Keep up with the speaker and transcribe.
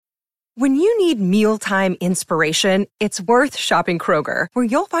When you need mealtime inspiration, it's worth shopping Kroger, where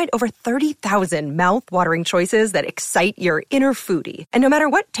you'll find over 30,000 mouth-watering choices that excite your inner foodie. And no matter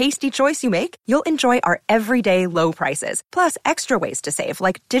what tasty choice you make, you'll enjoy our everyday low prices, plus extra ways to save,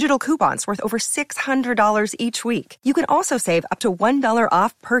 like digital coupons worth over $600 each week. You can also save up to $1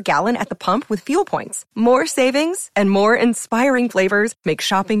 off per gallon at the pump with fuel points. More savings and more inspiring flavors make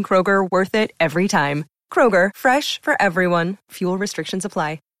shopping Kroger worth it every time. Kroger, fresh for everyone. Fuel restrictions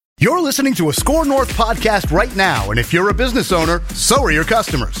apply. You're listening to a Score North podcast right now, and if you're a business owner, so are your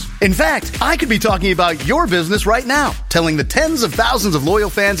customers. In fact, I could be talking about your business right now, telling the tens of thousands of loyal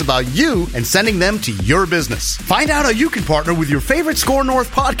fans about you and sending them to your business. Find out how you can partner with your favorite Score North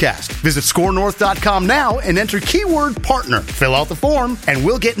podcast. Visit scorenorth.com now and enter keyword partner. Fill out the form, and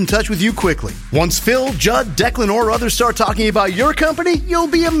we'll get in touch with you quickly. Once Phil, Judd, Declan, or others start talking about your company, you'll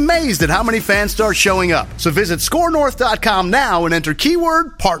be amazed at how many fans start showing up. So visit scorenorth.com now and enter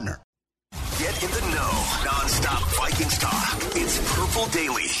keyword partner. Get in the know. Non-stop Vikings talk. It's Purple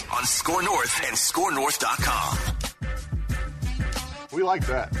Daily on Score North and scorenorth.com. We like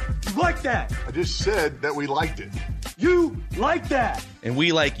that. You like that? I just said that we liked it. You like that? And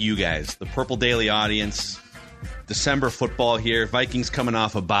we like you guys, the Purple Daily audience. December football here. Vikings coming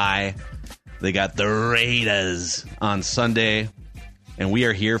off a bye. They got the Raiders on Sunday. And we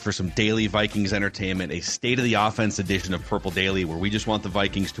are here for some daily Vikings entertainment, a State of the Offense edition of Purple Daily, where we just want the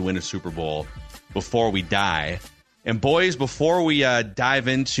Vikings to win a Super Bowl before we die. And boys, before we dive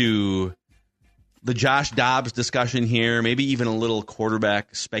into the Josh Dobbs discussion here, maybe even a little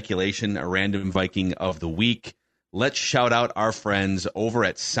quarterback speculation, a random Viking of the week, let's shout out our friends over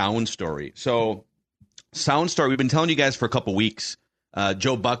at Sound Story. So Sound Story, we've been telling you guys for a couple weeks.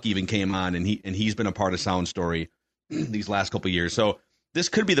 Joe Buck even came on, and he's been a part of Sound Story these last couple years. So this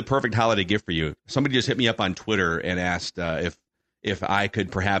could be the perfect holiday gift for you. Somebody just hit me up on Twitter and asked if I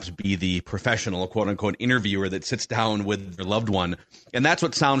could perhaps be the professional, quote-unquote, interviewer that sits down with their loved one. And that's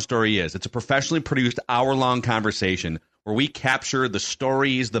what Sound Story is. It's a professionally produced hour-long conversation where we capture the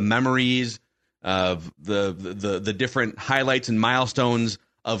stories, the memories of the different highlights and milestones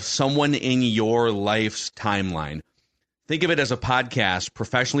of someone in your life's timeline. Think of it as a podcast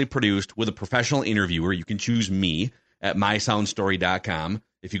professionally produced with a professional interviewer. You can choose me at mysoundstory.com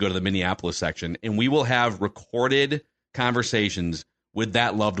if you go to the Minneapolis section, and we will have recorded conversations with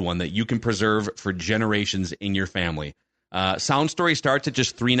that loved one that you can preserve for generations in your family. Sound Story starts at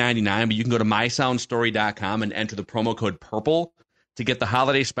just $3.99, but you can go to mysoundstory.com and enter the promo code PURPLE to get the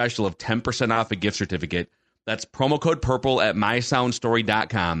holiday special of 10% off a gift certificate. That's promo code PURPLE at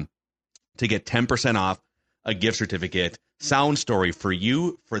mysoundstory.com to get 10% off a gift certificate. Sound Story, for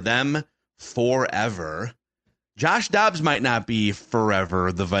you, for them, forever. Josh Dobbs might not be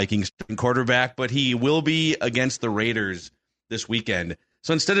forever the Vikings quarterback, but he will be against the Raiders this weekend.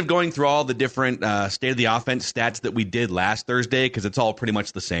 So instead of going through all the different state of the offense stats that we did last Thursday, because it's all pretty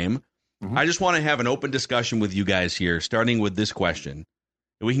much the same, I just want to have an open discussion with you guys here, starting with this question.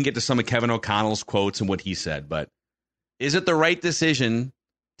 And we can get to some of Kevin O'Connell's quotes and what he said, but is it the right decision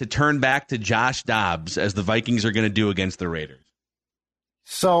to turn back to Josh Dobbs as the Vikings are going to do against the Raiders?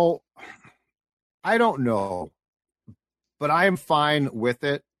 So I don't know, but I am fine with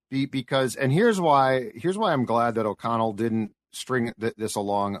it because, and here's why I'm glad that O'Connell didn't string this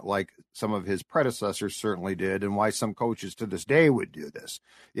along like some of his predecessors certainly did, and why some coaches to this day would do this.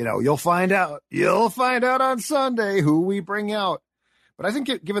 You know, you'll find out on Sunday who we bring out. But I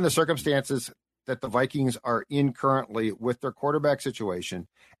think given the circumstances that the Vikings are in currently with their quarterback situation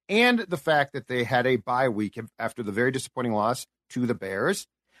and the fact that they had a bye week after the very disappointing loss to the Bears,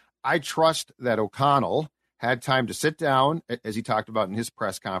 I trust that O'Connell had time to sit down, as he talked about in his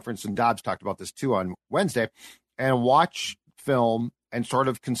press conference, and Dobbs talked about this too on Wednesday, and watch film and sort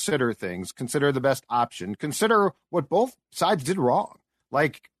of consider things, consider the best option, consider what both sides did wrong.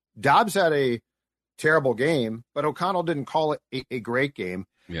 Like, Dobbs had a terrible game, but O'Connell didn't call it a great game.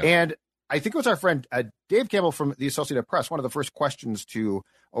 Yeah. And I think it was our friend Dave Campbell from the Associated Press. One of the first questions to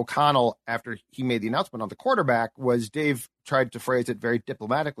O'Connell after he made the announcement on the quarterback was Dave tried to phrase it very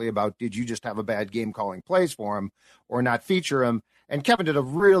diplomatically about, did you just have a bad game calling plays for him or not feature him? And Kevin did a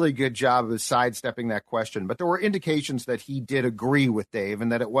really good job of sidestepping that question. But there were indications that he did agree with Dave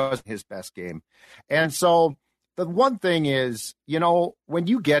and that it wasn't his best game. And so the one thing is, you know, when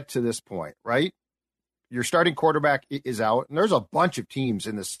you get to this point, right, your starting quarterback is out, and there's a bunch of teams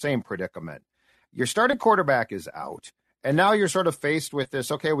in the same predicament. Your starting quarterback is out, and now you're sort of faced with this,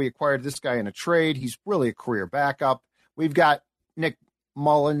 okay, we acquired this guy in a trade. He's really a career backup. We've got Nick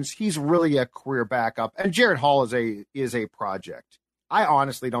Mullins. He's really a career backup. And Jared Hall is a project. I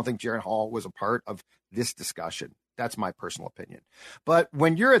honestly don't think Jared Hall was a part of this discussion. That's my personal opinion. But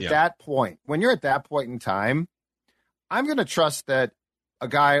when you're at that point in time, I'm going to trust that a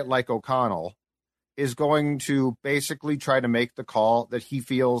guy like O'Connell is going to basically try to make the call that he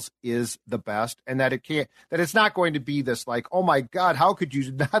feels is the best, and that it's not going to be this like, oh my God, how could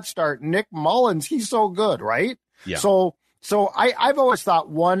you not start Nick Mullins? He's so good, right? Yeah. So I've always thought,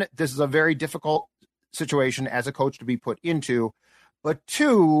 one, this is a very difficult situation as a coach to be put into, but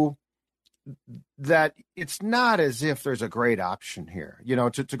two, that it's not as if there's a great option here. You know,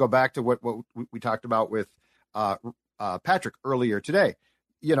 to go back to what we talked about with Patrick earlier today.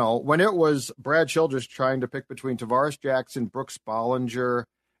 You know, when it was Brad Childress trying to pick between Tavares Jackson, Brooks Bollinger,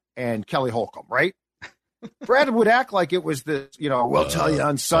 and Kelly Holcomb, right? Brad would act like it was this, you know, we'll tell you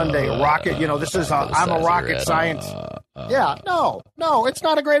on Sunday, Rocket, you know, this is I'm a rocket science. No, it's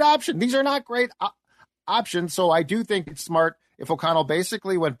not a great option. These are not great options. So I do think it's smart if O'Connell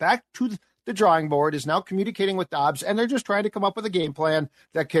basically went back to the drawing board, is now communicating with Dobbs, and they're just trying to come up with a game plan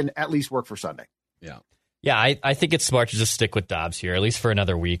that can at least work for Sunday. Yeah. Yeah, I think it's smart to just stick with Dobbs here, at least for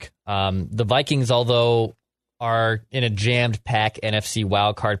another week. The Vikings, although are in a jammed pack NFC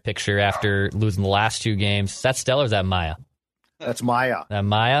wildcard picture after losing the last two games, is that Stella or is that Maya? That's Maya.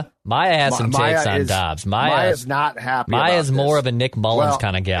 Maya has some takes on Dobbs. Maya's not happy. Maya's more of a Nick Mullins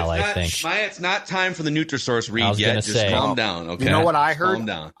kind of gal, I think. Maya, it's not time for the Nutrisource read yet. Just calm down, okay? You know what I heard? Calm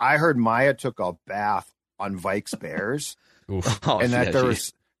down. I heard Maya took a bath on Vikes Bears, and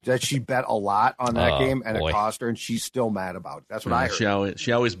that she bet a lot on that game, and it cost her, and she's still mad about it. That's what I heard.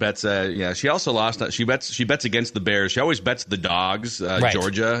 She always bets. She also lost. She bets against the Bears. She always bets the Dogs, right.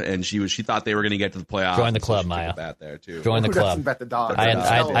 Georgia, and she thought they were going to get to the playoffs. Join the club, Maya. Bet there too. Join the club. Doesn't bet the Dogs.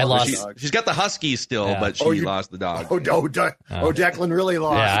 I lost. She's got the Huskies still, but she lost the Dogs. Declan really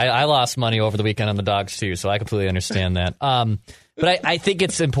lost. Yeah, I lost money over the weekend on the Dogs too, so I completely understand that. But I think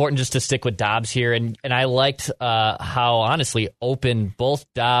it's important just to stick with Dobbs here. And I liked how, honestly, open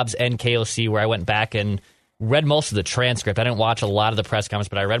both Dobbs and KOC, where I went back and read most of the transcript. I didn't watch a lot of the press conference,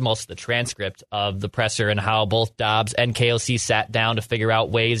 but I read most of the transcript of the presser and how both Dobbs and KOC sat down to figure out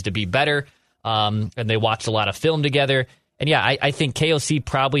ways to be better. And they watched a lot of film together. And yeah, I think KOC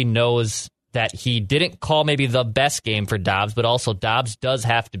probably knows that he didn't call maybe the best game for Dobbs, but also Dobbs does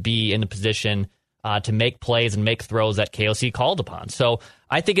have to be in the position to make plays and make throws that KOC called upon. So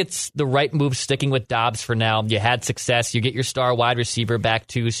I think it's the right move sticking with Dobbs for now. You had success. You get your star wide receiver back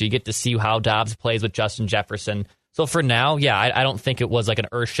too, so you get to see how Dobbs plays with Justin Jefferson. So for now, yeah, I don't think it was like an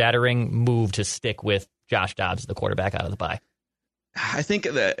earth-shattering move to stick with Josh Dobbs, the quarterback, out of the bye. I think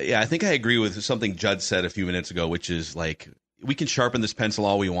I agree with something Judd said a few minutes ago, which is like, we can sharpen this pencil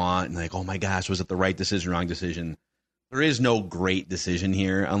all we want and like, oh my gosh, was it the right decision, wrong decision? There is no great decision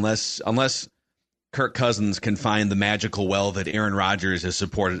here unless Kirk Cousins can find the magical well that Aaron Rodgers has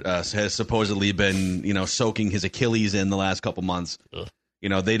supposedly been, soaking his Achilles in the last couple months. Ugh.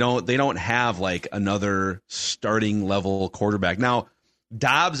 They don't have like another starting level quarterback. Now,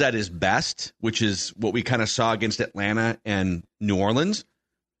 Dobbs at his best, which is what we kind of saw against Atlanta and New Orleans.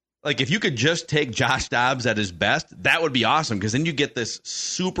 Like, if you could just take Josh Dobbs at his best, that would be awesome, because then you get this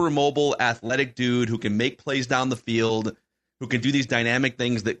super mobile, athletic dude who can make plays down the field, who can do these dynamic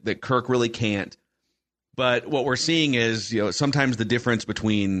things that Kirk really can't. But what we're seeing is, sometimes the difference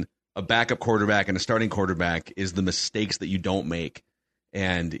between a backup quarterback and a starting quarterback is the mistakes that you don't make.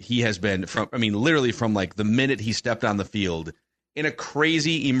 And he has been literally from like the minute he stepped on the field in a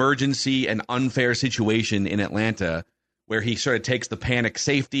crazy emergency and unfair situation in Atlanta, where he sort of takes the panic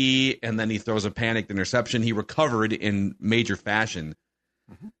safety and then he throws a panicked interception. He recovered in major fashion.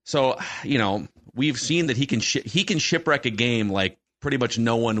 Mm-hmm. So, we've seen that he can shipwreck a game like pretty much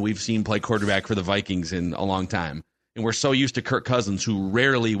no one we've seen play quarterback for the Vikings in a long time. And we're so used to Kirk Cousins, who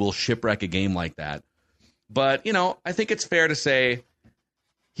rarely will shipwreck a game like that. But, I think it's fair to say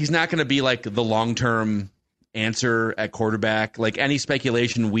he's not going to be like the long-term answer at quarterback. Like any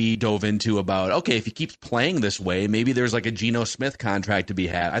speculation we dove into about, okay, if he keeps playing this way, maybe there's like a Geno Smith contract to be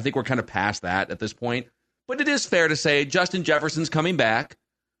had. I think we're kind of past that at this point. But it is fair to say Justin Jefferson's coming back.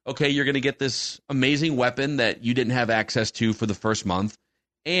 Okay, you're going to get this amazing weapon that you didn't have access to for the first month.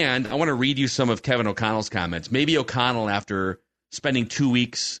 And I want to read you some of Kevin O'Connell's comments. Maybe O'Connell, after spending 2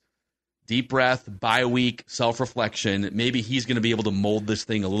 weeks, deep breath, bye week, self-reflection, maybe he's going to be able to mold this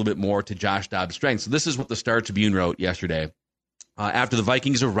thing a little bit more to Josh Dobbs' strengths. So this is what the Star Tribune wrote yesterday. After the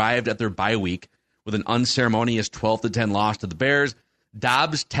Vikings arrived at their bye week with an unceremonious 12-10 loss to the Bears,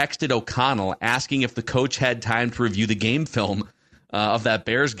 Dobbs texted O'Connell asking if the coach had time to review the game film of that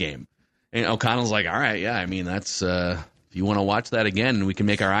Bears game. And O'Connell's like, all right, yeah, that's if you want to watch that again, we can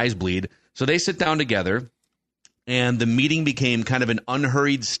make our eyes bleed. So they sit down together, and the meeting became kind of an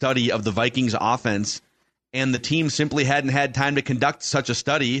unhurried study of the Vikings offense and the team simply hadn't had time to conduct such a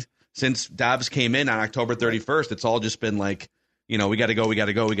study since Dobbs came in on October 31st. It's all just been like, we got to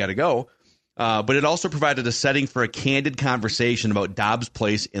go. But it also provided a setting for a candid conversation about Dobbs'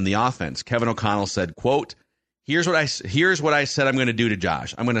 place in the offense. Kevin O'Connell said, quote, here's what I said I'm going to do to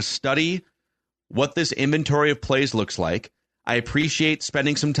Josh. I'm going to study what this inventory of plays looks like. I appreciate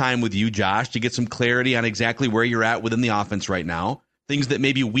spending some time with you, Josh, to get some clarity on exactly where you're at within the offense right now. Things that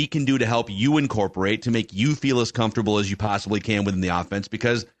maybe we can do to help you incorporate to make you feel as comfortable as you possibly can within the offense,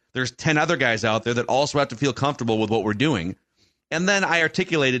 because there's 10 other guys out there that also have to feel comfortable with what we're doing. And then I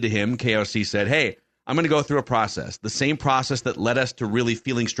articulated to him, KOC said, hey, I'm going to go through a process. The same process that led us to really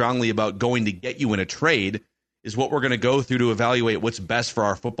feeling strongly about going to get you in a trade is what we're going to go through to evaluate what's best for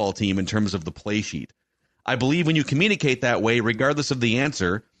our football team in terms of the play sheet. I believe when you communicate that way, regardless of the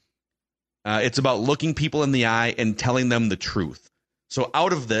answer, it's about looking people in the eye and telling them the truth. So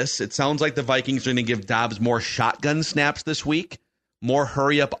out of this, it sounds like the Vikings are going to give Dobbs more shotgun snaps this week, more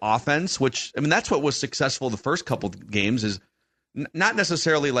hurry-up offense, which, that's what was successful the first couple of games, is not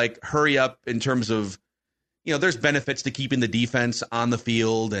necessarily like hurry up in terms of, there's benefits to keeping the defense on the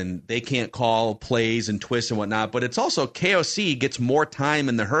field and they can't call plays and twists and whatnot, but it's also KOC gets more time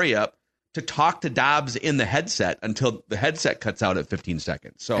in the hurry up to talk to Dobbs in the headset until the headset cuts out at 15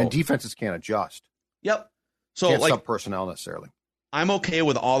 seconds. So, and defenses can't adjust. Yep. So can't sub personnel necessarily. I'm okay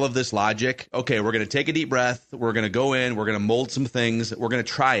with all of this logic. Okay, we're going to take a deep breath. We're going to go in. We're going to mold some things. We're going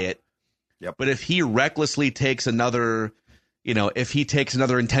to try it. Yep. But if he recklessly takes another,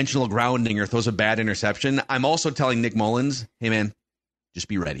 intentional grounding or throws a bad interception, I'm also telling Nick Mullins, hey, man, just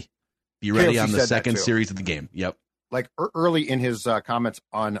be ready. Be ready on the second series of the game. Yep. Like early in his comments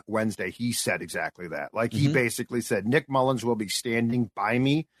on Wednesday, he said exactly that. Like he basically said, Nick Mullins will be standing by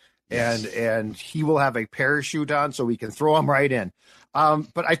me. Yes. And he will have a parachute on so we can throw him right in.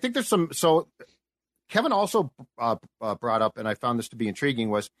 But I think there's so Kevin also brought up, and I found this to be intriguing,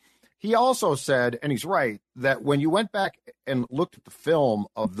 was he also said, and he's right, that when you went back and looked at the film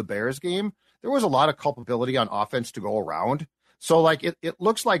of the Bears game, there was a lot of culpability on offense to go around. So like it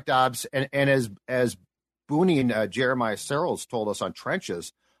looks like Dobbs, and as Booney and Jeremiah Searles told us on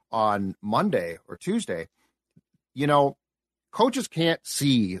Trenches on Monday or Tuesday, coaches can't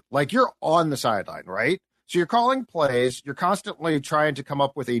see, like you're on the sideline, right? So you're calling plays, you're constantly trying to come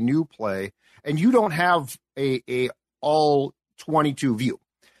up with a new play, and you don't have a all 22 view.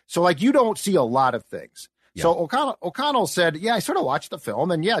 So like you don't see a lot of things. Yeah. So O'Connell said, yeah, I sort of watched the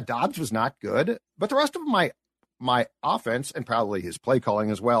film, and yeah, Dobbs was not good, but the rest of my offense, and probably his play calling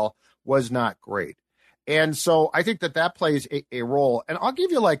as well, was not great. And so I think that plays a role. And I'll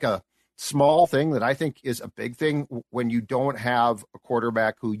give you like a small thing that I think is a big thing when you don't have a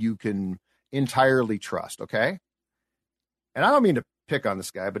quarterback who you can entirely trust, okay? And I don't mean to pick on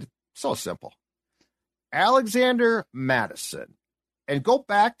this guy, but it's so simple. Alexander Mattison. And go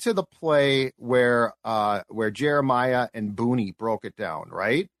back to the play where Jeremiah and Booney broke it down,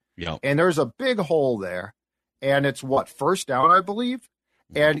 right? Yeah. And there's a big hole there. And it's first down, I believe?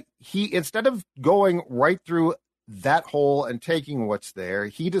 And he, instead of going right through that hole and taking what's there,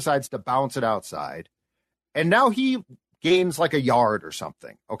 he decides to bounce it outside. And now he gains like a yard or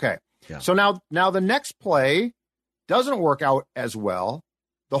something. Okay. Yeah. So now the next play doesn't work out as well.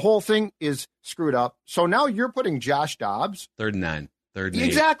 The whole thing is screwed up. So now you're putting Josh Dobbs. 3rd and 9. 3rd and 8.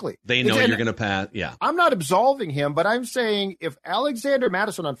 Exactly. They know you're going to pass. Yeah. I'm not absolving him, but I'm saying if Alexander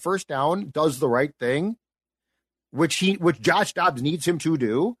Mattison on first down does the right thing, which Josh Dobbs needs him to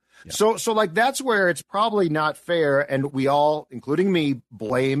do. Yeah. So like that's where it's probably not fair, and we all, including me,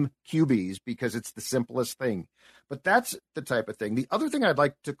 blame QBs because it's the simplest thing. But that's the type of thing. The other thing I'd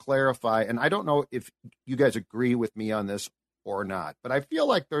like to clarify, and I don't know if you guys agree with me on this or not, but I feel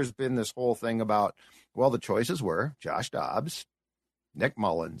like there's been this whole thing about, well, the choices were Josh Dobbs, Nick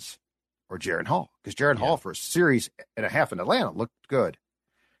Mullins, or Jaren Hall, because Jaren Hall for a series and a half in Atlanta looked good.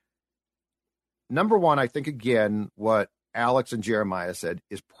 Number one, I think, again, what Alex and Jeremiah said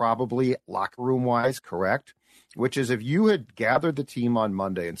is probably locker room wise correct, which is if you had gathered the team on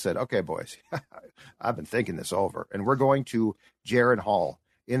Monday and said, okay, boys, I've been thinking this over, and we're going to Jaren Hall.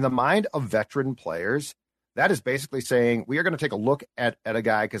 In the mind of veteran players, that is basically saying we are going to take a look at a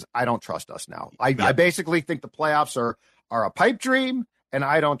guy because I don't trust us now. I basically think the playoffs are a pipe dream, and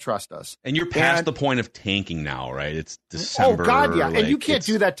I don't trust us. And you're past the point of tanking now, right? It's December. Oh, God, yeah. And you can't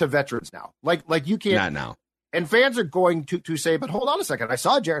do that to veterans now. Like you can't. Not now. And fans are going to say, but hold on a second. I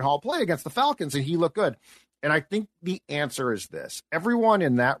saw Jaren Hall play against the Falcons, and he looked good. And I think the answer is this. Everyone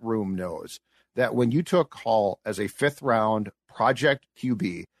in that room knows that when you took Hall as a 5th-round project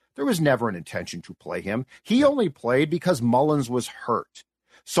QB, there was never an intention to play him. He only played because Mullins was hurt.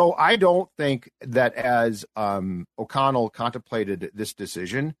 So I don't think that as O'Connell contemplated this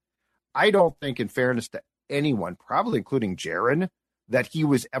decision, I don't think, in fairness to anyone, probably including Jaron, that he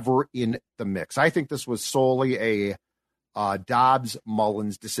was ever in the mix. I think this was solely a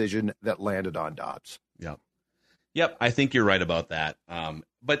Dobbs-Mullins decision that landed on Dobbs. Yep, I think you're right about that.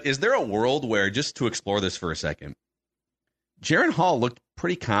 But is there a world where, just to explore this for a second, Jaron Hall looked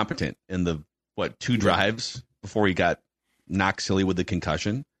pretty competent in the, 2 drives before he got knocked silly with the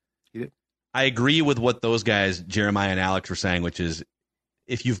concussion? He did. I agree with what those guys, Jeremiah and Alex, were saying, which is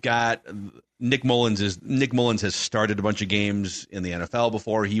if you've got Nick Mullins has started a bunch of games in the NFL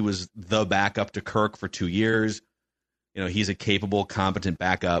before. He was the backup to Kirk for 2 years. He's a capable, competent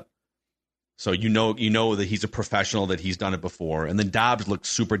backup. So you know that he's a professional, that he's done it before. And then Dobbs looked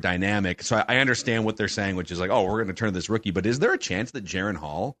super dynamic. So I understand what they're saying, which is like, oh, we're going to turn this rookie. But is there a chance that Jaron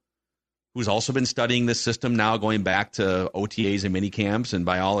Hall, who's also been studying this system now, going back to OTAs and mini camps, and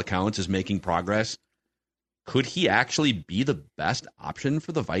by all accounts is making progress, could he actually be the best option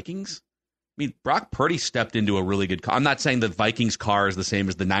for the Vikings? I mean, Brock Purdy stepped into a really good car. I'm not saying the Vikings car is the same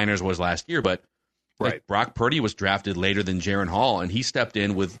as the Niners was last year, but right. Brock Purdy was drafted later than Jaron Hall, and he stepped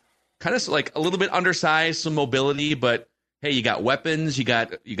in with kind of like a little bit undersized, some mobility, but hey, you got weapons, you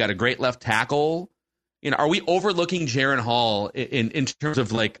got a great left tackle. Are we overlooking Jaron Hall in terms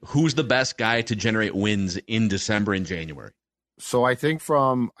of like who's the best guy to generate wins in December and January? So I think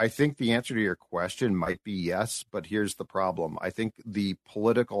the answer to your question might be yes, but here's the problem. I think the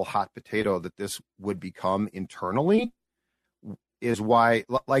political hot potato that this would become internally is why,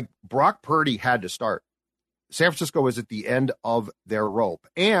 like, Brock Purdy had to start. San Francisco is at the end of their rope,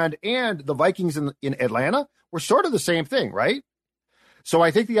 and the Vikings in Atlanta were sort of the same thing, right? So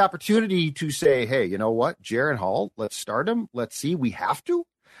I think the opportunity to say, hey, you know what, Jaron Hall, let's start him. Let's see, we have to.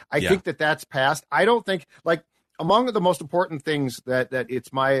 I think that's past. I don't think, like, among the most important things that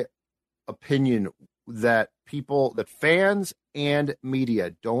it's my opinion that fans and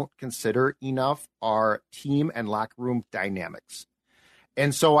media don't consider enough are team and locker room dynamics.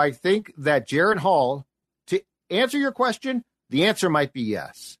 And so I think that Jaron Hall, to answer your question, the answer might be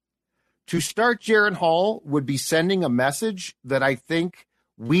yes. To start Jaron Hall would be sending a message that I think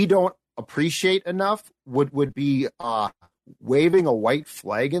we don't appreciate enough, would be waving a white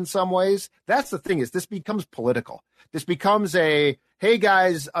flag in some ways. That's the thing, is this becomes political. This becomes a, hey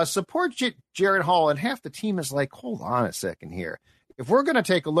guys, support Jaron Hall, and half the team is like, hold on a second here. If we're going to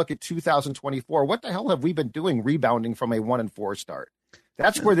take a look at 2024, what the hell have we been doing rebounding from a 1-4 start?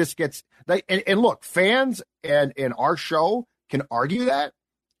 That's where this gets, and look, fans and our show can argue that.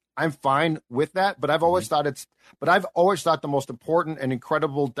 I'm fine with that, but I've always thought the most important and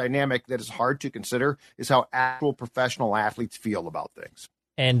incredible dynamic that is hard to consider is how actual professional athletes feel about things.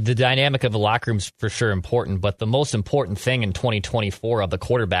 And the dynamic of the locker room is for sure important, but the most important thing in 2024 of the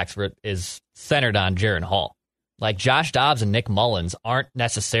quarterbacks is centered on Jaron Hall. Like, Josh Dobbs and Nick Mullins aren't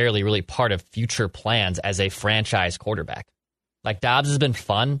necessarily really part of future plans as a franchise quarterback. Like, Dobbs has been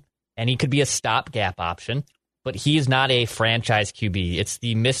fun, and he could be a stopgap option, but he is not a franchise QB. It's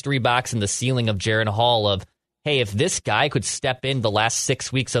the mystery box and the ceiling of Jaron Hall of, hey, if this guy could step in the last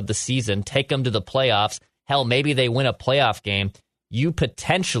 6 weeks of the season, take them to the playoffs, hell, maybe they win a playoff game, you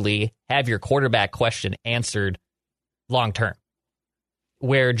potentially have your quarterback question answered long term.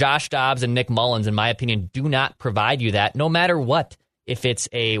 Where Josh Dobbs and Nick Mullins, in my opinion, do not provide you that, no matter what. If it's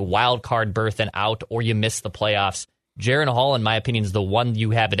a wild card berth and out, or you miss the playoffs, Jaron Hall, in my opinion, is the one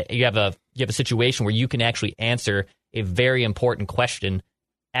you have a situation where you can actually answer a very important question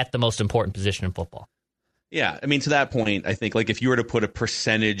at the most important position in football. Yeah, I mean, to that point, I think, like, if you were to put a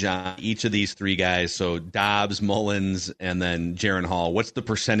percentage on each of these three guys, so Dobbs, Mullins, and then Jaron Hall, what's the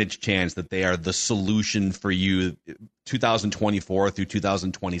percentage chance that they are the solution for you 2024 through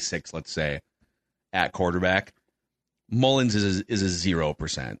 2026, let's say, at quarterback? Mullins is a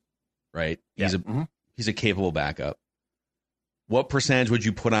 0%, right? He's a capable backup. What percentage would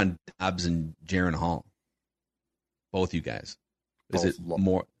you put on Dobbs and Jaron Hall? Both you guys. Is it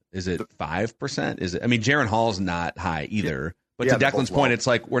more? Is it 5%? Is it? I mean, Jaron Hall's not high either. But to Declan's point, it's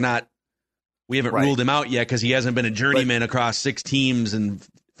like we haven't ruled him out yet because he hasn't been a journeyman across 6 teams in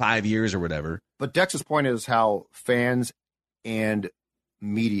 5 years or whatever. But Dex's point is how fans and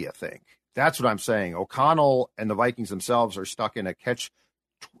media think. That's what I'm saying. O'Connell and the Vikings themselves are stuck in a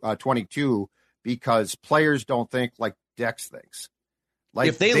catch-22 because players don't think like Dex thinks. Like,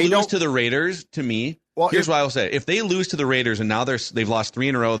 if they lose to the Raiders, to me, here's what I will say. If they lose to the Raiders and now they've lost 3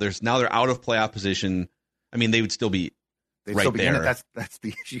 in a row, they're out of playoff position. I mean, they would still be They'd right still be there. in it. That's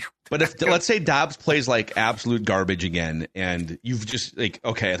the issue. But if let's say Dobbs plays like absolute garbage again, and you've just like,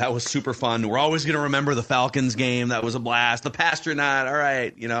 okay, that was super fun. We're always going to remember the Falcons game. That was a blast. The Pastronaut. All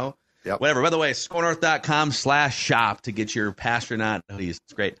right, whatever. By the way, scorenorth.com/shop to get your Pastronaut hoodies.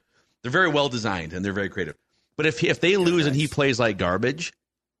 It's great. They're very well designed and they're very creative. But if they lose and he plays like garbage,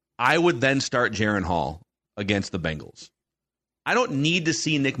 I would then start Jaron Hall against the Bengals. I don't need to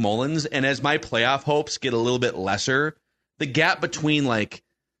see Nick Mullins, and as my playoff hopes get a little bit lesser, the gap between like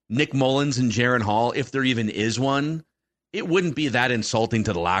Nick Mullins and Jaron Hall, if there even is one, it wouldn't be that insulting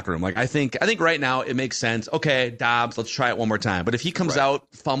to the locker room. Like I think right now it makes sense. Okay, Dobbs, let's try it one more time. But if he comes out,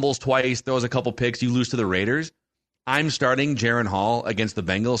 fumbles twice, throws a couple picks, you lose to the Raiders, I'm starting Jaron Hall against the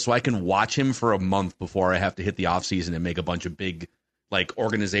Bengals so I can watch him for a month before I have to hit the offseason and make a bunch of big like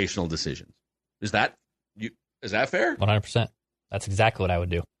organizational decisions. Is that fair? 100%. That's exactly what I would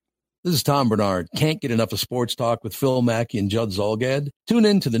do. This is Tom Bernard. Can't get enough of sports talk with Phil Mackey and Judd Zolgad? Tune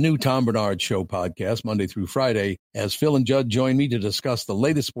in to the new Tom Bernard Show podcast Monday through Friday as Phil and Judd join me to discuss the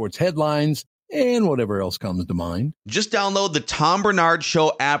latest sports headlines and whatever else comes to mind. Just download the Tom Bernard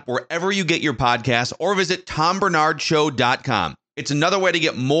Show app wherever you get your podcasts or visit tombernardshow.com. It's another way to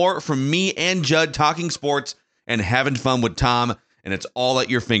get more from me and Judd talking sports and having fun with Tom, and it's all at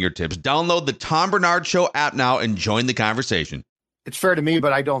your fingertips. Download the Tom Bernard Show app now and join the conversation. It's fair to me,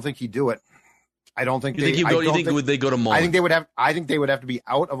 but I don't think he'd do it. I don't think you think would they go to Mullins? I think they would have to be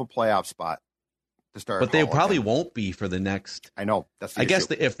out of a playoff spot to start. But they probably won't be for the next. I know. That's the I issue.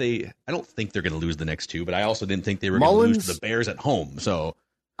 guess I don't think they're going to lose the next two, but I also didn't think they were going to lose to the Bears at home. So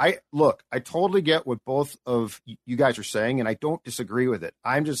I totally get what both of you guys are saying, and I don't disagree with it.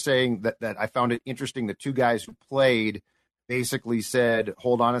 I'm just saying that I found it interesting that two guys who played basically said,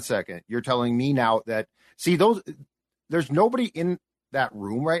 hold on a second. You're telling me now that, there's nobody in that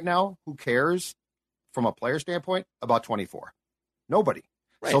room right now who cares from a player standpoint about 24. Nobody.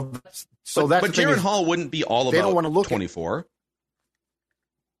 Right. So but Jaron Hall wouldn't be all about. They don't want to look 24.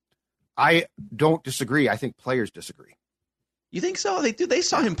 I don't disagree. I think players disagree. You think so? They do. They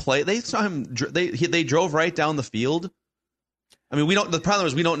saw him play. They saw him. They drove right down the field. I mean, we don't. The problem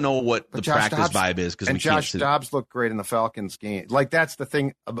is we don't know what the practice vibe is because Josh Dobbs looked great in the Falcons game. Like that's the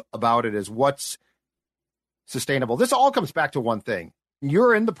thing about it is what's sustainable. This all comes back to one thing.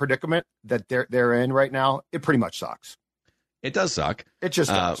 You're in the predicament that they're in right now. It pretty much sucks. It does suck. It just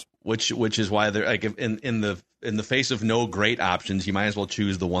does. Which is why they're like in the face of no great options, you might as well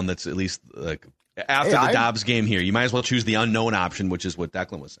choose the one that's at least like after the Dobbs game here. You might as well choose the unknown option, which is what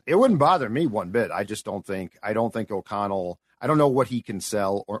Declan was saying. It wouldn't bother me one bit. I don't think O'Connell. I don't know what he can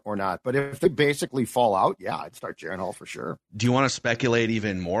sell or not. But if they basically fall out, yeah, I'd start Jaron Hall for sure. Do you want to speculate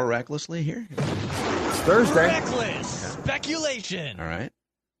even more recklessly here? It's Thursday. Reckless speculation. All right.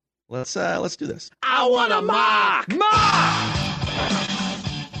 Let's do this. I want to mock.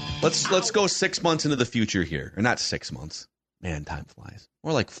 Let's go 6 months into the future here. Or not 6 months. Man, time flies.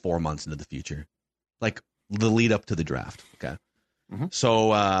 More like 4 months into the future. Like the lead up to the draft. Okay. Mm-hmm.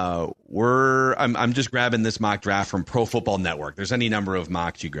 So I'm just grabbing this mock draft from Pro Football Network. There's any number of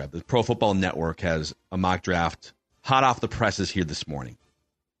mocks you grab. The Pro Football Network has a mock draft hot off the presses here this morning.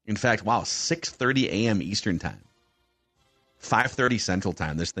 In fact, 6:30 a.m. Eastern time. 5:30 Central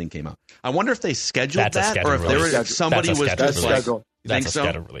time. This thing came out. I wonder if they scheduled that, or if somebody was just like, scheduled. You think That's a so?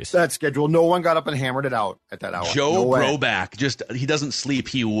 scheduled release. That's scheduled. No one got up and hammered it out at that hour. Joe Broback he doesn't sleep.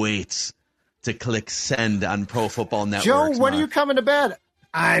 He waits to click send on Pro Football Network. Joe, when are you coming to bed?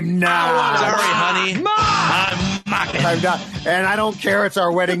 I'm not. Sorry, honey. I'm mocking. I'm not. And I don't care. It's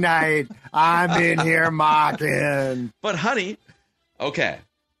our wedding night. I'm in here mocking. But, honey, okay.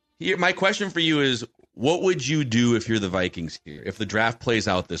 Here, my question for you is, what would you do if you're the Vikings here, if the draft plays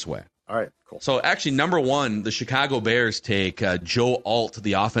out this way? All right, cool. So, actually, number one, the Chicago Bears take Joe Alt,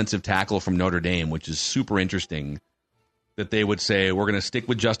 the offensive tackle from Notre Dame, which is super interesting that they would say, we're going to stick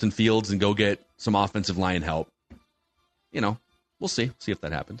with Justin Fields and go get some offensive line help. We'll see if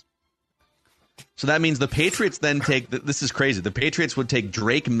that happens. So that means the Patriots then take, this is crazy, the Patriots would take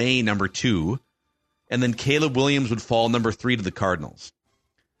Drake May, number 2, and then Caleb Williams would fall number 3 to the Cardinals.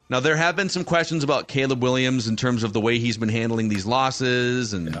 Now, there have been some questions about Caleb Williams in terms of the way he's been handling these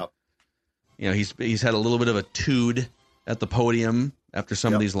losses, and he's had a little bit of a tood at the podium after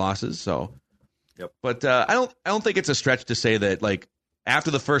some of these losses. So, but I don't think it's a stretch to say that like after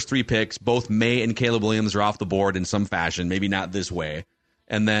the first 3 picks, both May and Caleb Williams are off the board in some fashion, maybe not this way,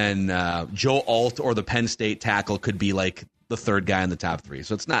 and then Joe Alt or the Penn State tackle could be like the third guy in the top 3.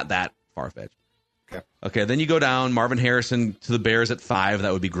 So it's not that far fetched. Okay, then you go down Marvin Harrison to the Bears at 5.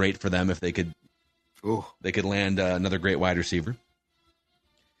 That would be great for them if they could land another great wide receiver.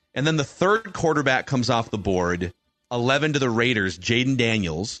 And then the third quarterback comes off the board, 11 to the Raiders, Jaden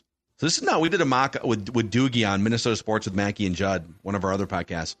Daniels. So this is we did a mock with Doogie on Minnesota Sports with Mackey and Judd, one of our other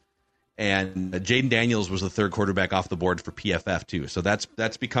podcasts. And Jaden Daniels was the third quarterback off the board for PFF too. So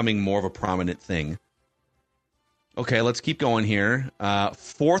that's becoming more of a prominent thing. Okay, let's keep going here.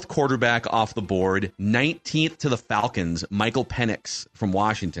 Fourth quarterback off the board, 19th to the Falcons, Michael Penix from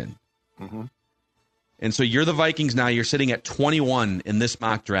Washington. Mm-hmm. And so you're the Vikings now. You're sitting at 21 in this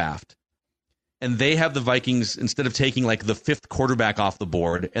mock draft. And they have the Vikings, instead of taking like the fifth quarterback off the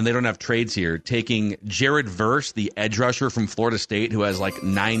board, and they don't have trades here, taking Jared Verse, the edge rusher from Florida State, who has like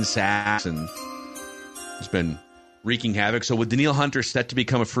 9 sacks and has been wreaking havoc. So with Danielle Hunter set to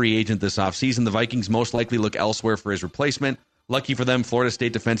become a free agent this offseason, the Vikings most likely look elsewhere for his replacement. Lucky for them, Florida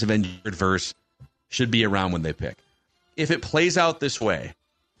State defensive end Jared Verse should be around when they pick. If it plays out this way,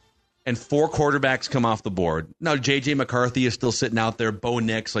 and 4 quarterbacks come off the board. Now, J.J. McCarthy is still sitting out there. Bo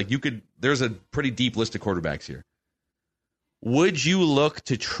Nix. There's a pretty deep list of quarterbacks here. Would you look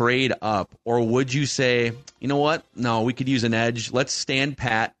to trade up, or would you say, you know what? No, we could use an edge. Let's stand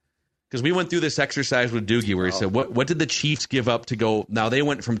pat. Because we went through this exercise with Doogie where he said, what did the Chiefs give up to go? Now, they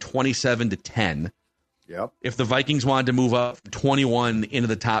went from 27 to 10. Yep. If the Vikings wanted to move up from 21 into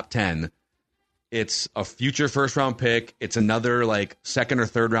the top 10, it's a future first-round pick. It's another second or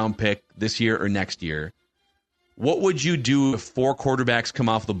third-round pick this year or next year. What would you do if 4 quarterbacks come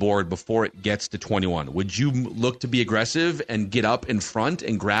off the board before it gets to 21? Would you look to be aggressive and get up in front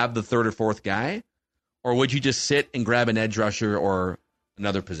and grab the third or fourth guy? Or would you just sit and grab an edge rusher or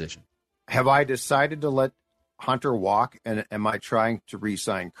another position? Have I decided to let Hunter walk, and am I trying to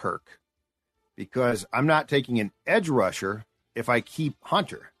re-sign Kirk? Because I'm not taking an edge rusher if I keep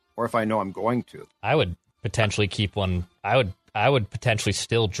Hunter. Or if I know I'm going to. I would potentially keep one. I would potentially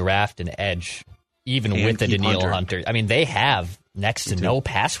still draft an edge, even with the Danielle Hunter. I mean, they have next to no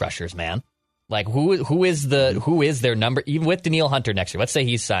pass rushers, man. Like who is their number, even with Danielle Hunter next year? Let's say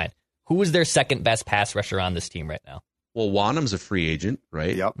he's signed. Who is their second best pass rusher on this team right now? Well, Wanham's a free agent,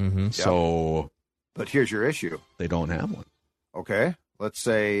 right? Yep. Mm-hmm. Yep. So, but here's your issue. They don't have one. Okay. Let's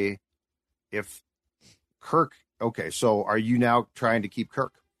say if Kirk. Okay. So are you now trying to keep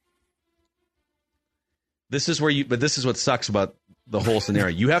Kirk? This is this is what sucks about the whole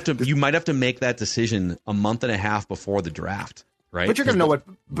scenario. You might have to make that decision a month and a half before the draft, right? But you're going to know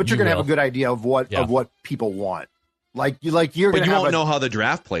you're going to have a good idea of what people want. But you won't know how the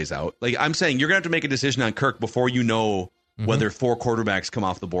draft plays out. Like I'm saying, you're going to have to make a decision on Kirk before you know whether 4 quarterbacks come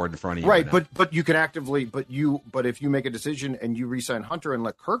off the board in front of you. Right, but you can actively, but if you make a decision and you re-sign Hunter and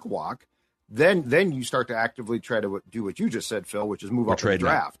let Kirk walk, then you start to actively try to do what you just said, Phil, which is move up in the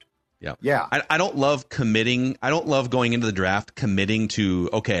draft. Yeah. I don't love committing. I don't love going into the draft committing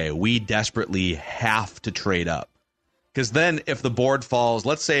to, okay, we desperately have to trade up. Because then if the board falls,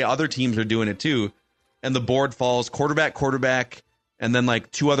 let's say other teams are doing it too, and the board falls quarterback, and then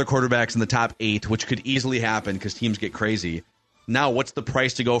 2 other quarterbacks in the top 8, which could easily happen because teams get crazy. Now, what's the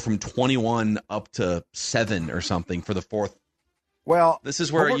price to go from 21 up to 7 or something for the 4th? Well, this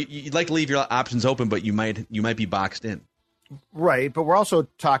is where you'd like to leave your options open, but you might be boxed in. Right, but we're also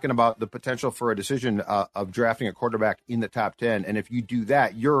talking about the potential for a decision of drafting a quarterback in the top 10, and if you do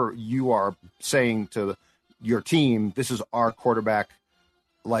that, you are saying to your team, "This is our quarterback."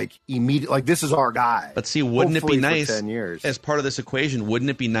 This is our guy. But see, wouldn't it be nice 10 years. As part of this equation? Wouldn't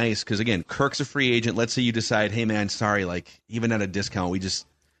it be nice? Because again, Kirk's a free agent. Let's say you decide, hey man, sorry, even at a discount, we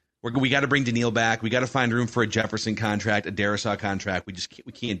got to bring Danielle back. We got to find room for a Jefferson contract, a Darisaw contract.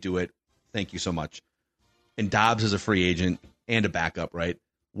 We can't do it. Thank you so much. And Dobbs is a free agent and a backup, right?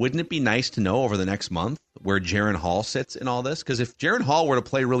 Wouldn't it be nice to know over the next month where Jaren Hall sits in all this? Because if Jaren Hall were to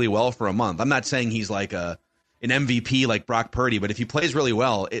play really well for a month, I'm not saying he's like an MVP like Brock Purdy, but if he plays really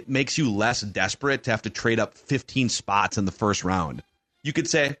well, it makes you less desperate to have to trade up 15 spots in the first round. You could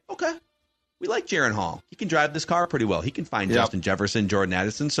say, okay, we like Jaren Hall. He can drive this car pretty well. He can find Justin Jefferson, Jordan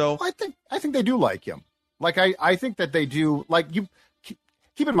Addison. So I think they do like him. I think that they do. You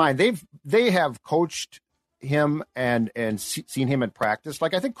keep in mind they have coached him and seen him in practice.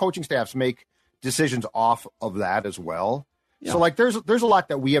 I think coaching staffs make decisions off of that as well. Yeah. So there's a lot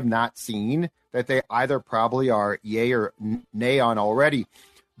that we have not seen that they either probably are yay or nay on already.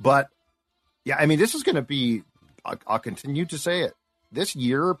 But yeah, I mean, this is going to be, I'll continue to say it. This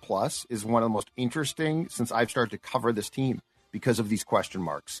year plus is one of the most interesting since I've started to cover this team because of these question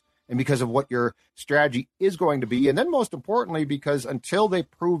marks and because of what your strategy is going to be. And then most importantly, because until they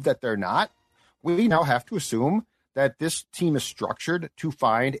prove that they're not, we now have to assume that this team is structured to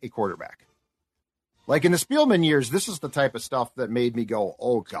find a quarterback. In the Spielman years, this is the type of stuff that made me go,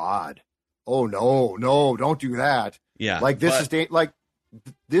 oh, God. Oh, no, don't do that. Yeah. This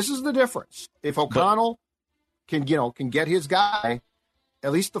is the difference. If O'Connell can get his guy,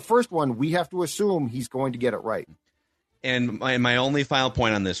 at least the first one, we have to assume he's going to get it right. And my only final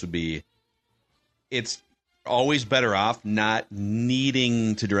point on this would be, it's always better off not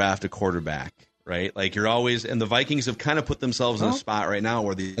needing to draft a quarterback, right? Like you're always, and the Vikings have kind of put themselves in a spot right now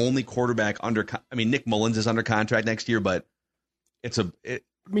where the only quarterback Nick Mullins is under contract next year, but it's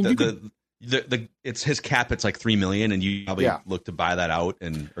it's his cap. It's like $3 million, and you probably look to buy that out,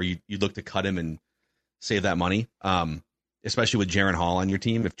 or you look to cut him and save that money. Especially with Jaron Hall on your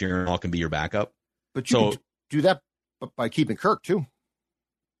team, if Jaron Hall can be your backup. But you can do that by keeping Kirk too.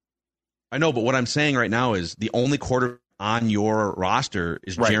 I know, but what I'm saying right now is the only quarter on your roster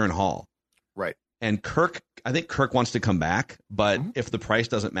is Jaron Hall. Right. And Kirk, I think Kirk wants to come back, but if the price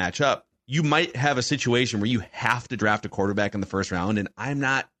doesn't match up, you might have a situation where you have to draft a quarterback in the first round, and I'm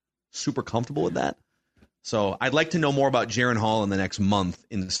not super comfortable with that. So I'd like to know more about Jaron Hall in the next month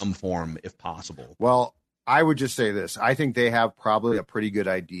in some form, if possible. Well, I would just say this. I think they have probably a pretty good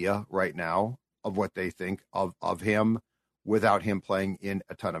idea right now of what they think of him without him playing in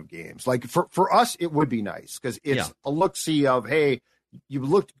a ton of games. Like for us, it would be nice because it's a look-see of, hey, you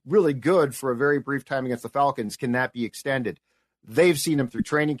looked really good for a very brief time against the Falcons. Can that be extended? They've seen him through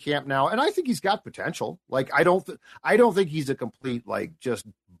training camp now, and I think he's got potential. Like I don't think he's a complete just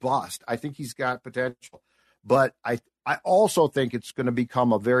bust. I think he's got potential, but I also think it's going to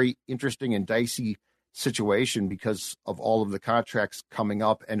become a very interesting and dicey situation because of all of the contracts coming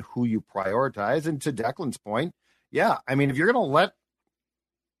up and who you prioritize. And to Declan's point, if you're going to let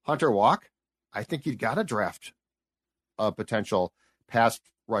Hunter walk, I think you've got to draft a potential pass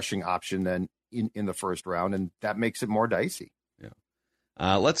rushing option then in the first round, and that makes it more dicey.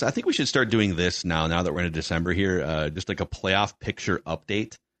 I think we should start doing this now that we're in December here, just like a playoff picture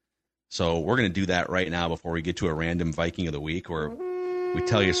update. So we're going to do that right now before we get to a random Viking of the week, where we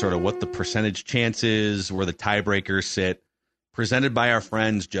tell you sort of what the percentage chance is, where the tiebreakers sit, presented by our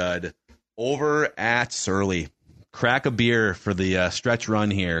friends, Judd, over at Surly. Crack a beer for the stretch run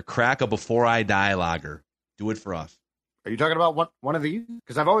here. Crack a Before I Die lager. Do it for us. Are you talking about one of these?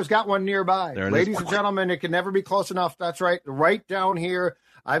 Because I've always got one nearby. Ladies and gentlemen, it can never be close enough. That's right. Right down here,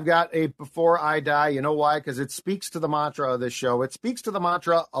 I've got a Before I Die. You know why? Because it speaks to the mantra of this show. It speaks to the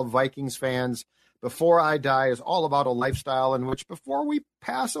mantra of Vikings fans. Before I Die is all about a lifestyle in which before we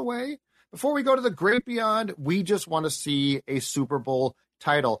pass away, before we go to the great beyond, we just want to see a Super Bowl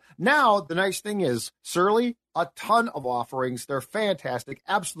title. Now, the nice thing is, Surly, a ton of offerings. They're fantastic.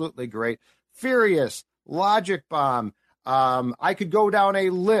 Absolutely great. Furious, Logic Bomb. I could go down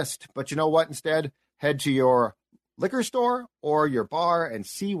a list, but you know what? Instead, head to your liquor store or your bar and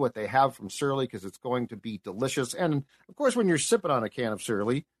see what they have from Surly, because it's going to be delicious. And, of course, when you're sipping on a can of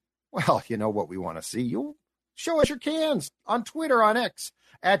Surly, well, you know what we want to see. You show us your cans on Twitter, on X,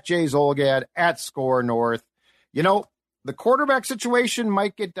 at JZolgad, at Score North. You know, the quarterback situation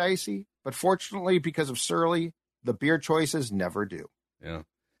might get dicey, but fortunately, because of Surly, the beer choices never do. Yeah.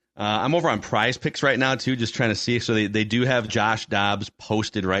 I'm over on Prize Picks right now, too, just trying to see. So they do have Josh Dobbs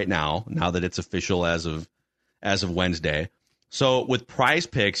posted right now that it's official as of Wednesday. So with Prize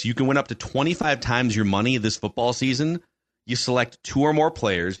Picks, you can win up to 25 times your money this football season. You select 2 or more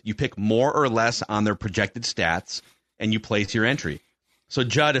players, you pick more or less on their projected stats, and you place your entry. So,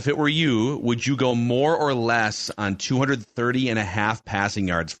 Judd, if it were you, would you go more or less on 230.5 passing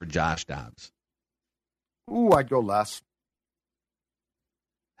yards for Josh Dobbs? Ooh, I'd go less.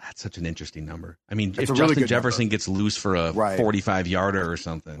 That's such an interesting number. I mean, if Justin Jefferson gets loose for a 45-yarder or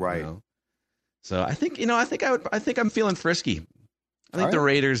something, right? So I think I'm feeling frisky. I think the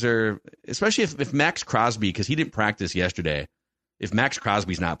Raiders are, especially if Max Crosby, because he didn't practice yesterday. If Max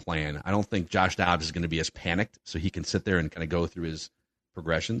Crosby's not playing, I don't think Josh Dobbs is going to be as panicked, so he can sit there and kind of go through his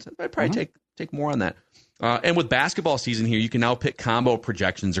progressions. I'd probably take more on that. And with basketball season here, you can now pick combo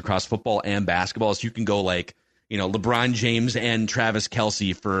projections across football and basketball. So you can go LeBron James and Travis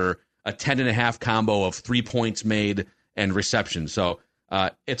Kelce for a 10.5 combo of 3 points made and reception. So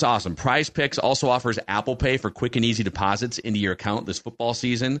it's awesome. Prize Picks also offers Apple Pay for quick and easy deposits into your account this football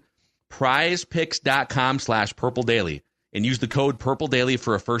season. PrizePicks.com/PurpleDaily and use the code PurpleDaily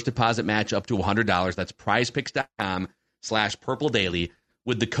for a first deposit match up to $100. That's PrizePicks.com/PurpleDaily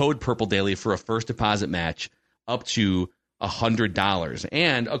with the code PurpleDaily for a first deposit match up to $100.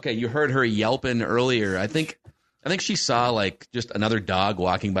 And okay, you heard her yelping earlier. I think she saw just another dog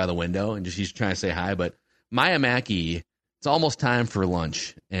walking by the window and she's trying to say hi. But Maya Mackey, it's almost time for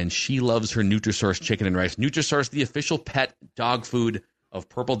lunch, and she loves her Nutrisource chicken and rice. Nutrisource, the official pet dog food of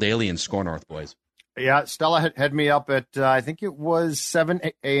Purple Daily and Score North, boys. Yeah, Stella had me up at I think it was 7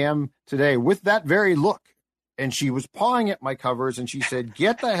 a.m. today with that very look. and she was pawing at my covers, and she said,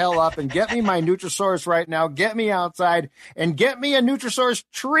 "Get the hell up and get me my Nutrisource right now. Get me outside and get me a Nutrisource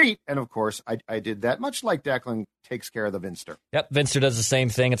treat." And of course, I did that, much like Declan takes care of the Vinster. Yep, Vinster does the same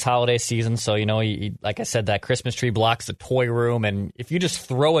thing. It's holiday season, so like I said, that Christmas tree blocks the toy room, and if you just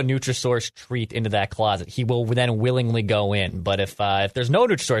throw a Nutrisource treat into that closet, he will then willingly go in. But if there's no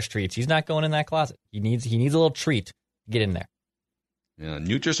Nutrisource treats, he's not going in that closet. He needs a little treat to get in there. Yeah,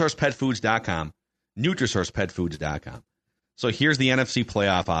 NutrisourcePetFoods.com. NutrisourcePetFoods.com. So here's the NFC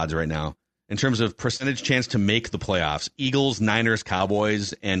playoff odds right now. In terms of percentage chance to make the playoffs, Eagles, Niners,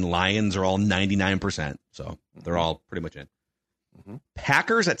 Cowboys, and Lions are all 99%. So they're all pretty much in. Mm-hmm.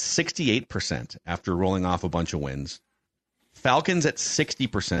 Packers at 68% after rolling off a bunch of wins. Falcons at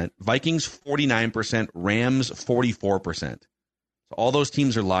 60%. Vikings 49%. Rams 44%. So all those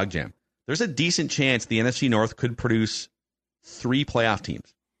teams are logjam. There's a decent chance the NFC North could produce 3 playoff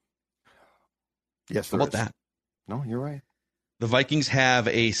teams. Yes, how about that? No, you're right. The Vikings have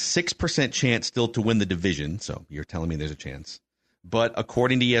a 6% chance still to win the division, so you're telling me there's a chance. But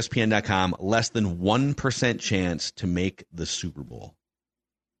according to ESPN.com, less than 1% chance to make the Super Bowl.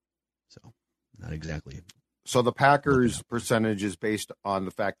 So, not exactly. So the Packers' percentage is based on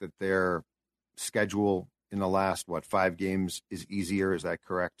the fact that their schedule in the last, 5 games is easier. Is that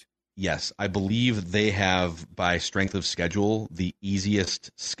correct? Yes, I believe they have, by strength of schedule, the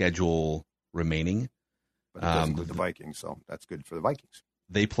easiest schedule remaining. But it doesn't include the Vikings, so that's good for the Vikings.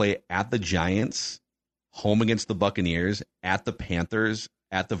 They play at the Giants, home against the Buccaneers, at the Panthers,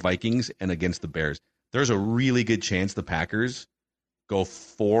 at the Vikings, and against the Bears. There's a really good chance the Packers go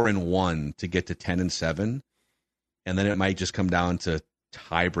 4-1 to get to 10-7, and then it might just come down to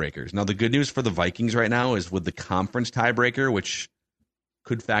tiebreakers. Now, the good news for the Vikings right now is with the conference tiebreaker, which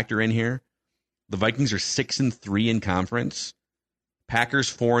could factor in here, the Vikings are 6-3 in conference. Packers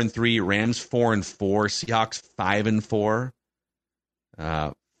 4-3, Rams 4-4, Seahawks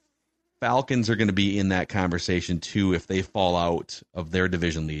 5-4. Falcons are going to be in that conversation too if they fall out of their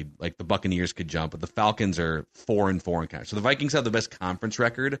division lead. Like the Buccaneers could jump, but the Falcons are 4-4 in conference. So the Vikings have the best conference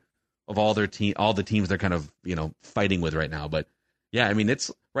record of all the teams they're kind of fighting with right now. But yeah, I mean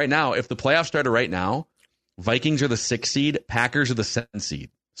it's right now. If the playoffs started right now, Vikings are the 6th seed, Packers are the 7th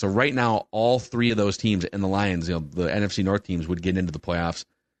seed. So right now, all 3 of those teams and the Lions, the NFC North teams, would get into the playoffs,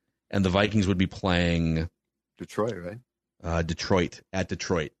 and the Vikings would be playing Detroit, right? Detroit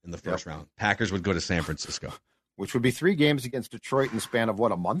in the first round. Packers would go to San Francisco, which would be 3 games against Detroit in the span of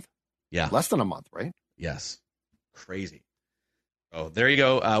a month? Yeah, less than a month, right? Yes, crazy. Oh, there you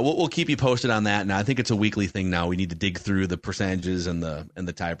go. We'll keep you posted on that. And I think it's a weekly thing now. We need to dig through the percentages and the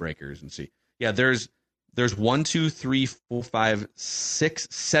tiebreakers and see. Yeah, there's 1, 2, 3, 4, 5, 6,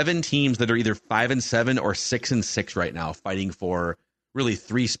 7 teams that are either 5-7 or 6-6 right now, fighting for really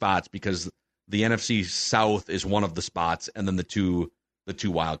 3 spots because the NFC South is one of the spots, and then the two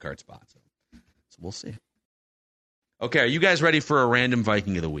wild card spots. So we'll see. Okay, are you guys ready for a random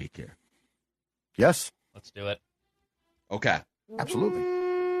Viking of the week here? Yes, let's do it. Okay, absolutely.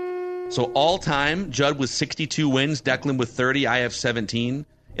 So all time, Judd with 62 wins, Declan with 30, I have 17.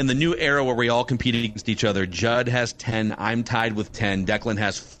 In the new era where we all compete against each other, Judd has 10, I'm tied with 10, Declan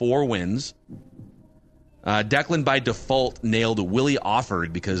has 4 wins. Declan, by default, nailed Willie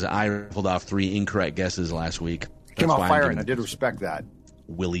Offord because I pulled off 3 incorrect guesses last week. Came out firing. I did respect that.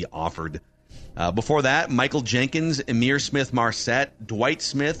 Willie Offord. Before that, Michael Jenkins, Emir Smith-Marset, Dwight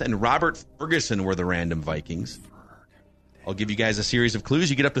Smith, and Robert Ferguson were the random Vikings. I'll give you guys a series of clues.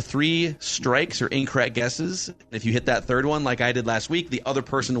 You get up to 3 strikes or incorrect guesses. And if you hit that 3rd one, like I did last week, the other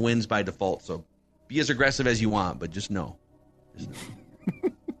person wins by default. So be as aggressive as you want, but just know.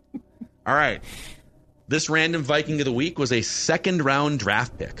 All right. This random Viking of the week was a 2nd-round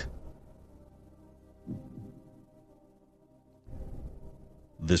draft pick.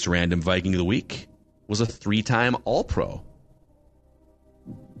 This random Viking of the week was a 3-time All-Pro.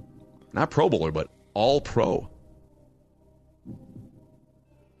 Not Pro Bowler, but All-Pro.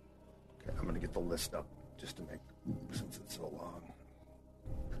 I'm going to get the list up just to make, since it's so long.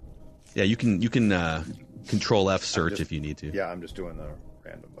 Yeah, you can Control F search if you need to. Yeah, I'm just doing the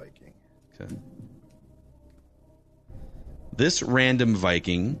random Viking. Okay. This random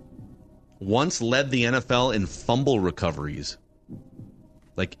Viking once led the NFL in fumble recoveries,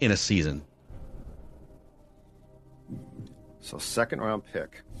 like in a season. So 2nd-round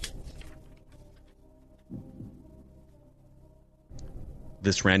pick.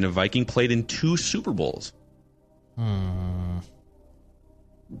 This random Viking played in 2 Super Bowls. I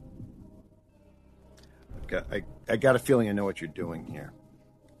got a feeling I know what you're doing here.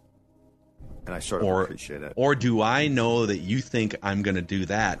 And I sort of appreciate it. Or do I know that you think I'm going to do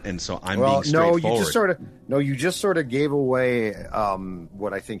that, and so I'm being No, straightforward? you just sort of gave away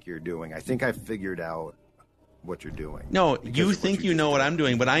what I think you're doing. I think I figured out what you're doing. No, you think you know what I'm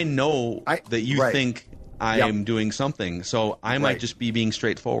doing, but I know that you think I am doing something, so I might just be being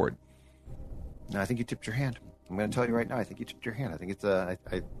straightforward. No, I think you tipped your hand. I'm going to tell you right now. I think you tipped your hand. I think it's I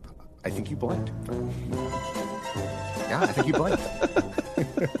think you blinked. Yeah, I think you blinked.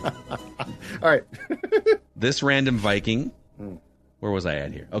 All right. This random Viking. Where was I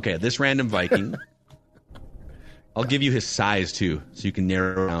at here? Okay, this random Viking. I'll give you his size too, so you can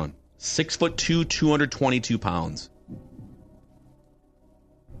narrow it down. 6'2", 222 pounds.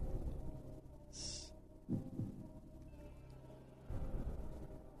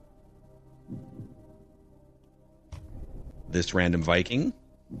 This random Viking.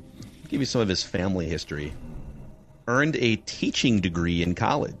 I'll give you some of his family history. Earned a teaching degree in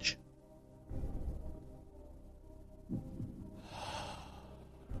college.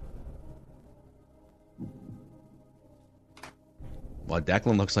 Well,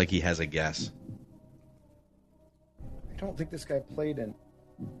 Declan looks like he has a guess. I don't think this guy played in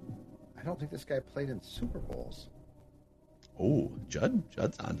Super Bowls. Oh,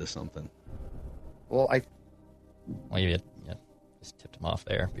 Judd's onto something. Well, you just tipped him off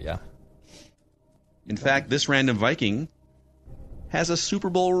there, but yeah. In fact, this random Viking has a Super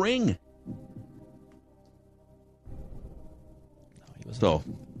Bowl ring. No, he was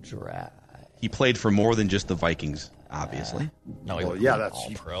he played for more than just the Vikings, obviously. No, he was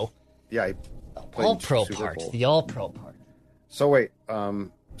all-pro. Yeah, he played all-pro Super part. Bowl. The all-pro part. So wait,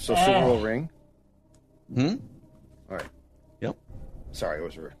 Super Bowl ring? All right. Yep. Sorry, I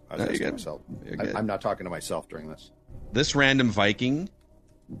was asking myself. I'm not talking to myself during this. This random Viking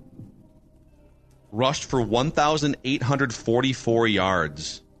rushed for 1,844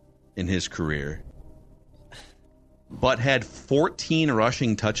 yards in his career, but had 14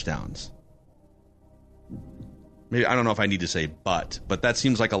 rushing touchdowns. Maybe I don't know if I need to say but that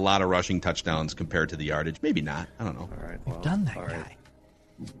seems like a lot of rushing touchdowns compared to the yardage. Maybe not. I don't know. All right. We've done that guy.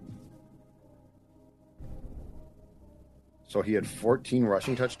 So he had 14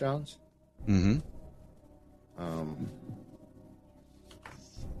 rushing touchdowns? Mm-hmm.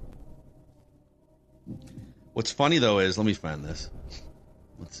 What's funny, though, is... Let me find this.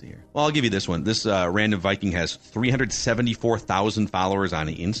 Let's see here. Well, I'll give you this one. This random Viking has 374,000 followers on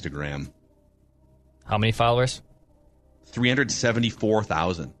Instagram. How many followers?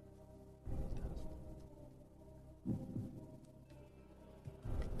 374,000.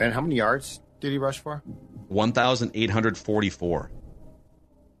 And how many yards did he rush for? 1,844.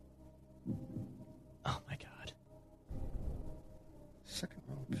 Oh, my God. Second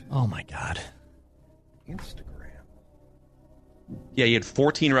round. Oh, my God. Instagram. Yeah, he had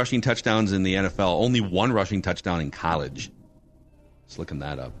 14 rushing touchdowns in the NFL. Only one rushing touchdown in college. Just looking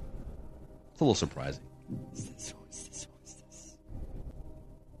that up. It's a little surprising.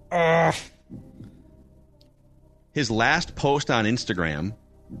 His last post on Instagram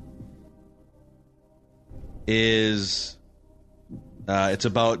is it's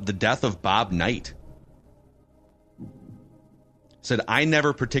about the death of Bob Knight. Said, I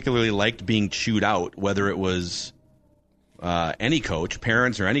never particularly liked being chewed out, whether it was any coach,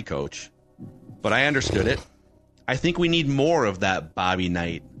 parents or any coach, but I understood it. I think we need more of that Bobby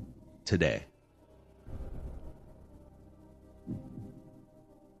Knight today.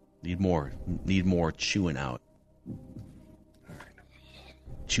 Need more chewing out.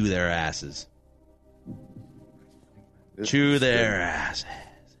 Chew their asses. Chew their asses.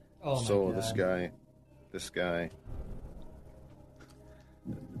 Oh, so this guy.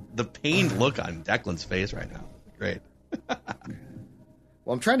 The pained look on Declan's face right now. Great.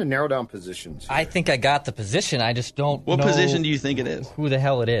 Well, I'm trying to narrow down positions here. I think I got the position. I just don't know. What position do you think it is? Who the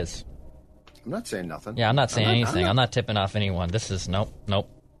hell it is? I'm not saying nothing. Yeah, I'm not saying anything. I'm not tipping off anyone. This is nope.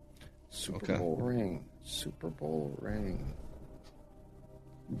 Super Bowl ring. Super Bowl ring.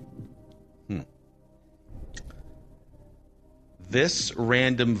 This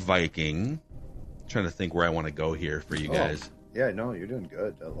random Viking. I'm trying to think where I want to go here for you guys. Yeah, no, you're doing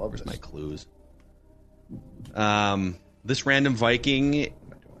good. I love Where's this. my clues? This random Viking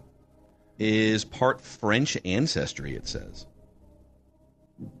is part French ancestry, it says.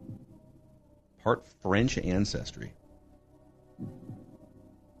 Part French ancestry.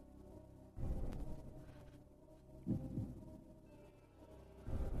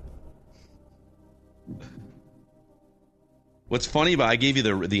 What's funny about I gave you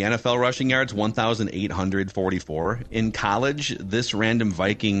the NFL rushing yards, 1,844. In college, this random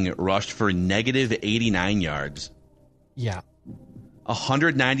Viking rushed for negative 89 yards. Yeah.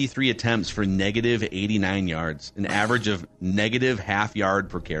 193 attempts for negative 89 yards, an average of negative half yard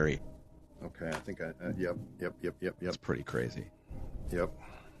per carry. Okay, I think yep. That's pretty crazy. Yep.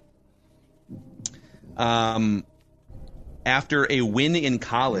 After a win in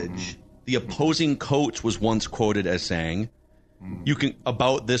college, the opposing coach was once quoted as saying,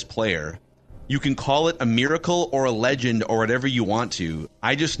 about this player, you can call it a miracle or a legend or whatever you want to.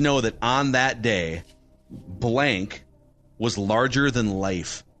 I just know that on that day, blank was larger than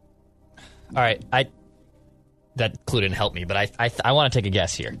life. All right, that clue didn't help me, but I want to take a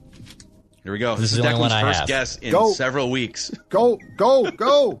guess here. Here we go. This is the only one I first have. guess in several weeks. Go.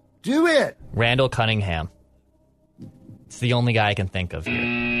 Do it. Randall Cunningham. It's the only guy I can think of here.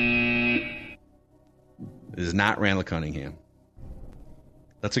 It is not Randall Cunningham.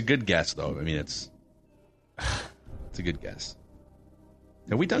 That's a good guess, though. I mean, it's a good guess.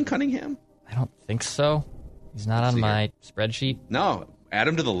 Have we done Cunningham? I don't think so. He's not on my spreadsheet. No. Add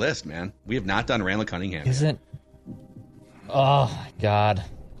him to the list, man. We have not done Randall Cunningham. Isn't? Oh, my God.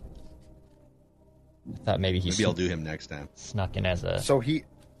 I thought maybe I'll do him next time. Snuck in as a...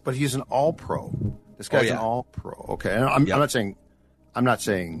 But he's an all-pro. This guy's an all-pro. Okay, and I'm not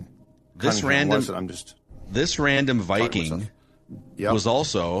saying this random. This random Viking was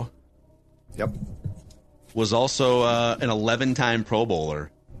also an 11-time Pro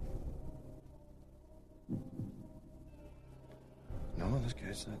Bowler. No, this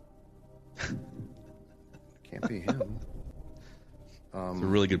guy's not. Can't be him. He's a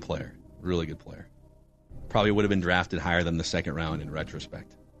really good player. Really good player. Probably would have been drafted higher than the second round in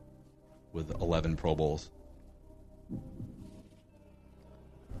retrospect, with 11 Pro Bowls.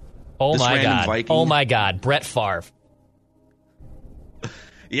 Oh, this my God. Viking, oh, my God. Brett Favre.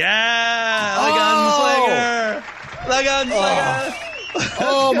 Yeah! The gunslinger! The gunslinger!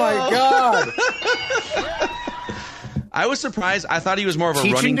 Oh, my God. I was surprised. I thought he was more of a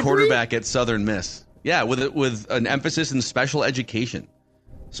running quarterback at Southern Miss. Yeah, with an emphasis in special education.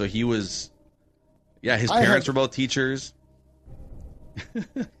 So he was... Yeah, his parents were both teachers.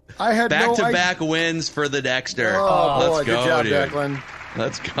 I had back-to-back wins for the Dexter. Oh, let's boy, go, good job, dude. Declan.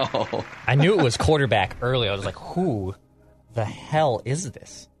 Let's go. I knew it was quarterback early. I was like, who the hell is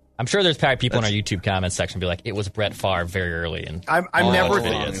this? I'm sure there's probably people in our YouTube comments section be like, it was Brett Favre very early. And I'm never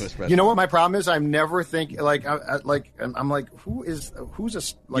thinking. You know what my problem is? I'm never thinking I'm like, who's a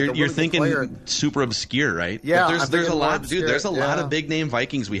like you're a thinking player? Super obscure, right? Yeah, but there's a lot, obscure. dude. There's a lot of big name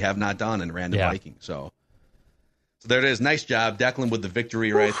Vikings we have not done in Random Viking. So there it is. Nice job, Declan, with the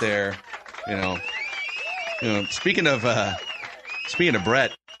victory right there. You know. Speaking of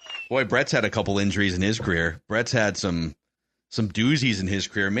Brett, boy, Brett's had a couple injuries in his career. Brett's had some doozies in his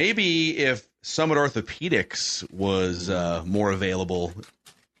career. Maybe if Summit Orthopedics was more available.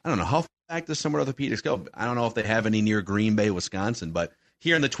 I don't know. How far back does Summit Orthopedics go? I don't know if they have any near Green Bay, Wisconsin, but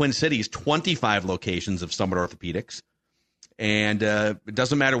here in the Twin Cities, 25 locations of Summit Orthopedics. And it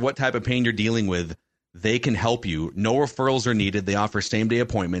doesn't matter what type of pain you're dealing with, they can help you. No referrals are needed. They offer same-day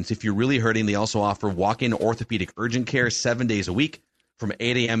appointments. If you're really hurting, they also offer walk-in orthopedic urgent care 7 days a week from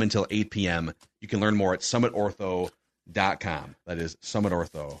 8 a.m. until 8 p.m. You can learn more at summitortho.com. That is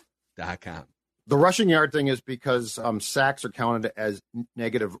summitortho.com. The rushing yard thing is because sacks are counted as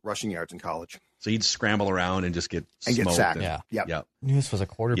negative rushing yards in college. So he'd scramble around and just get smoked. Get sacked. Yep. I knew this was a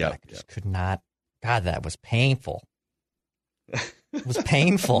quarterback. Just could not. God, that was painful. It was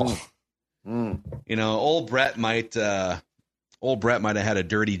painful. Old Brett might have had a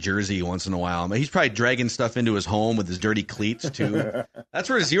dirty jersey once in a while. He's probably dragging stuff into his home with his dirty cleats too. That's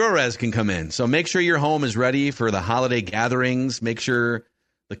where Zero Res can come in. So make sure your home is ready for the holiday gatherings. Make sure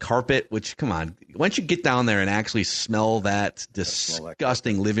the carpet, which, come on, once you get down there and actually smell that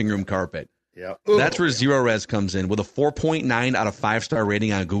disgusting living room carpet, that's where Zero Res comes in with a 4.9 out of 5-star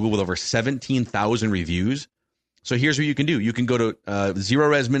rating on Google with over 17,000 reviews. So here's what you can do. You can go to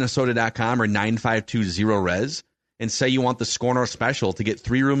ZeroResMinnesota.com or 9520Res and say you want the Score North special to get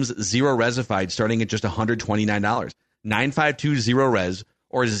 3 rooms Zero Resified starting at just $129. 9520Res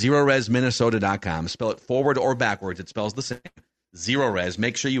or ZeroResMinnesota.com. Spell it forward or backwards. It spells the same. Zero Res.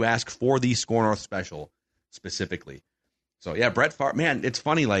 Make sure you ask for the Score North special specifically. So, yeah, Brett Favre. Man, it's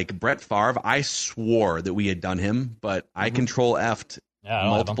funny. Like, Brett Favre, I swore that we had done him, but I Control F'd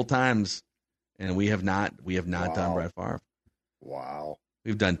multiple times. And we have not done Brett Favre. Wow.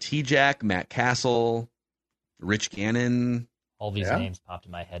 We've done T-Jack, Matt Castle, Rich Gannon. All these names popped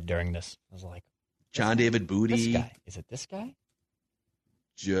in my head during this. I was like, John David Booty. This guy. Is it this guy?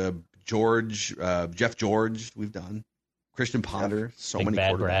 Jeff George, we've done. Christian Ponder, many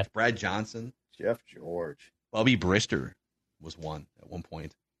quarterbacks. Brad Johnson. Jeff George. Bubby Brister was one at one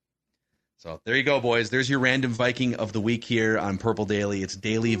point. So there you go, boys. There's your random Viking of the week here on Purple Daily. It's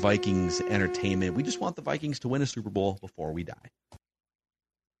Daily Vikings Entertainment. We just want the Vikings to win a Super Bowl before we die.